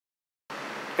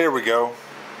Here we go.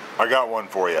 I got one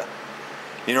for you.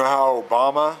 You know how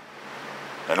Obama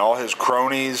and all his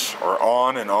cronies are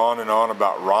on and on and on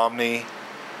about Romney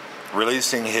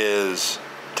releasing his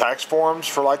tax forms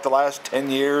for like the last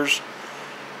 10 years?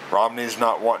 Romney's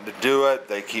not wanting to do it.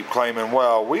 They keep claiming,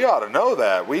 well, we ought to know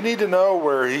that. We need to know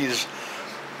where he's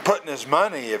putting his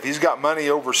money, if he's got money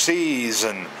overseas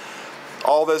and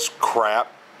all this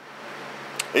crap,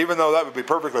 even though that would be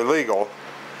perfectly legal.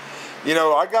 You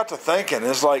know, I got to thinking,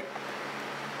 it's like,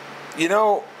 you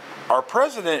know, our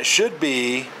president should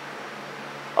be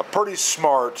a pretty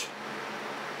smart,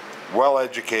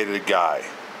 well-educated guy.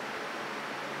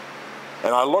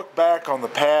 And I look back on the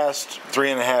past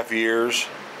 3.5 years,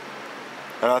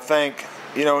 and I think,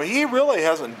 you know, he really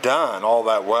hasn't done all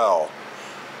that well.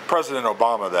 President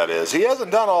Obama, that is. He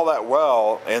hasn't done all that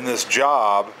well in this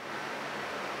job.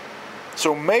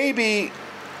 So maybe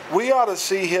we ought to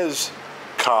see his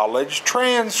college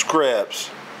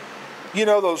transcripts. You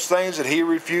know, those things that he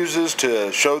refuses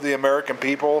to show the American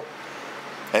people,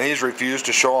 and he's refused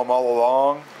to show them all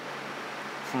along?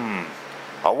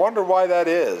 I wonder why that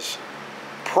is.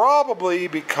 Probably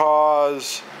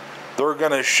because they're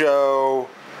going to show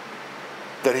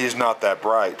that he's not that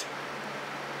bright.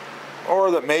 Or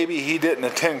that maybe he didn't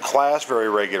attend class very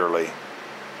regularly.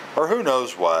 Or who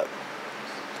knows what.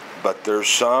 But there's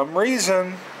some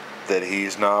reason that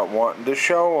he's not wanting to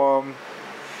show them.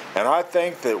 And I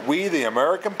think that we, the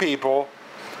American people,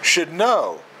 should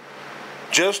know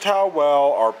just how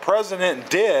well our president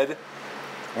did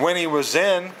when he was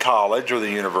in college or the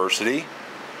university.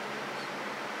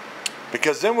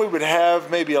 Because then we would have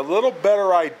maybe a little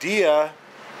better idea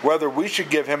whether we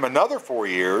should give him another 4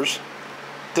 years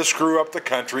to screw up the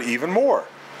country even more.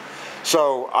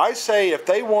 So I say if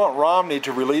they want Romney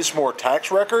to release more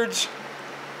tax records,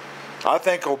 I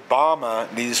think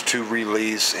Obama needs to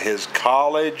release his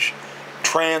college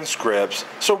transcripts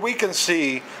so we can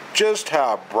see just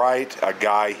how bright a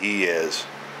guy he is.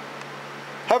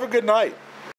 Have a good night.